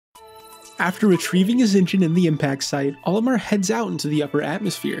After retrieving his engine in the impact site, Olimar heads out into the upper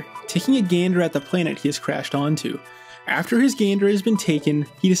atmosphere, taking a gander at the planet he has crashed onto. After his gander has been taken,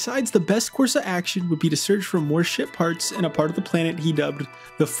 he decides the best course of action would be to search for more ship parts in a part of the planet he dubbed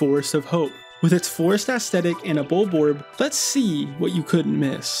the Forest of Hope. With its forest aesthetic and a Bulborb, let's see what you couldn't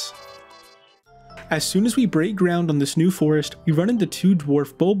miss. As soon as we break ground on this new forest, we run into two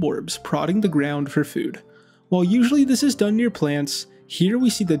dwarf Bulborbs prodding the ground for food. While usually this is done near plants, here we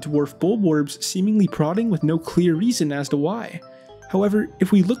see the dwarf Bulborbs seemingly prodding with no clear reason as to why. However,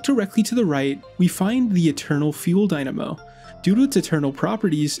 if we look directly to the right, we find the eternal fuel dynamo. Due to its eternal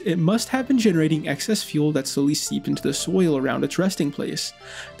properties, it must have been generating excess fuel that slowly seeped into the soil around its resting place.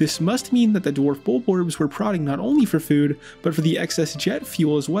 This must mean that the dwarf Bulborbs were prodding not only for food, but for the excess jet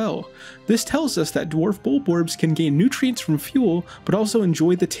fuel as well. This tells us that dwarf Bulborbs can gain nutrients from fuel, but also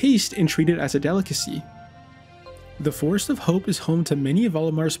enjoy the taste and treat it as a delicacy. The Forest of Hope is home to many of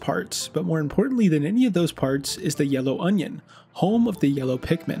Olimar's parts, but more importantly than any of those parts is the Yellow Onion, home of the yellow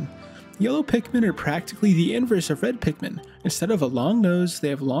Pikmin. Yellow Pikmin are practically the inverse of red Pikmin. Instead of a long nose, they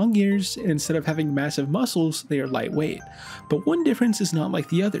have long ears, and instead of having massive muscles, they are lightweight. But one difference is not like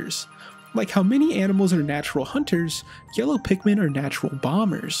the others. Like how many animals are natural hunters, yellow Pikmin are natural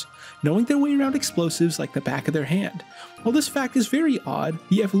bombers, knowing their way around explosives like the back of their hand. While this fact is very odd,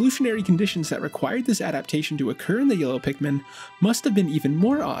 the evolutionary conditions that required this adaptation to occur in the yellow Pikmin must have been even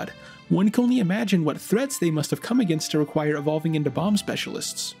more odd. One can only imagine what threats they must have come against to require evolving into bomb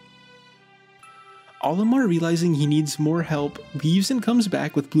specialists. Olimar, realizing he needs more help, leaves and comes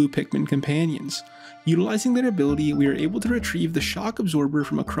back with blue Pikmin companions. Utilizing their ability, we are able to retrieve the shock absorber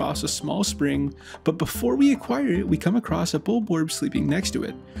from across a small spring, but before we acquire it, we come across a Bulborb sleeping next to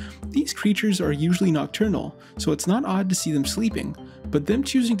it. These creatures are usually nocturnal, so it's not odd to see them sleeping, but them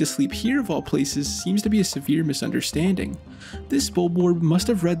choosing to sleep here of all places seems to be a severe misunderstanding. This Bulborb must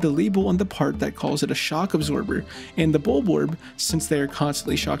have read the label on the part that calls it a shock absorber, and the Bulborb, since they are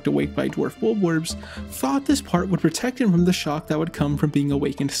constantly shocked awake by dwarf Bulborbs, thought this part would protect him from the shock that would come from being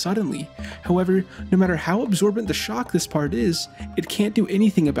awakened suddenly. However, no matter how absorbent the shock this part is, it can't do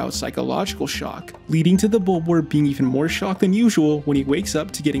anything about psychological shock, leading to the Bulborb being even more shocked than usual when he wakes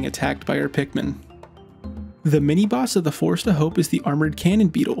up to getting attacked by our Pikmin. The mini-boss of the Forest of Hope is the Armored Cannon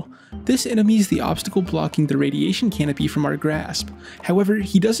Beetle. This enemy is the obstacle blocking the radiation canopy from our grasp. However,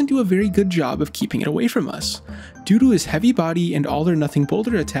 he doesn't do a very good job of keeping it away from us. Due to his heavy body and all-or-nothing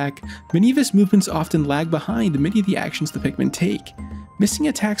boulder attack, many of his movements often lag behind many of the actions the Pikmin take. Missing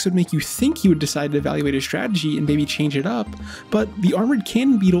attacks would make you think he would decide to evaluate his strategy and maybe change it up, but the Armored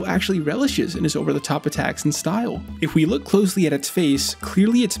Cannon Beetle actually relishes in his over-the-top attacks and style. If we look closely at its face,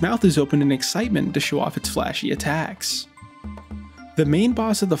 clearly its mouth is open in excitement to show off its flashy attacks. The main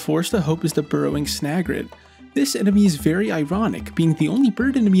boss of the Forest of Hope is the burrowing Snagrid. This enemy is very ironic, being the only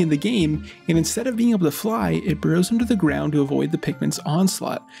bird enemy in the game, and instead of being able to fly, it burrows under the ground to avoid the Pikmin's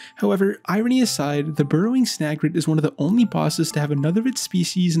onslaught. However, irony aside, the burrowing Snagrid is one of the only bosses to have another of its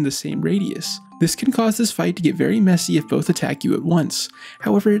species in the same radius. This can cause this fight to get very messy if both attack you at once.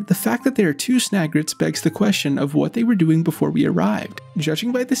 However, the fact that there are two Snagrids begs the question of what they were doing before we arrived.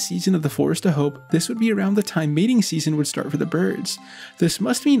 Judging by the season of the Forest of Hope, this would be around the time mating season would start for the birds. This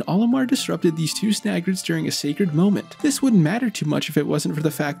must mean Olimar disrupted these two Snagrids during a sacred moment. This wouldn't matter too much if it wasn't for the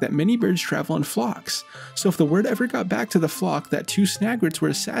fact that many birds travel in flocks, so if the word ever got back to the flock that two Snagrids were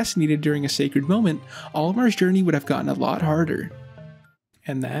assassinated during a sacred moment, Olimar's journey would have gotten a lot harder.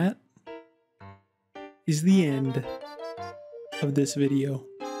 And that is the end of this video.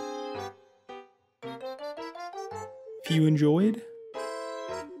 If you enjoyed,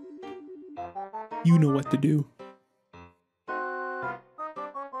 you know what to do.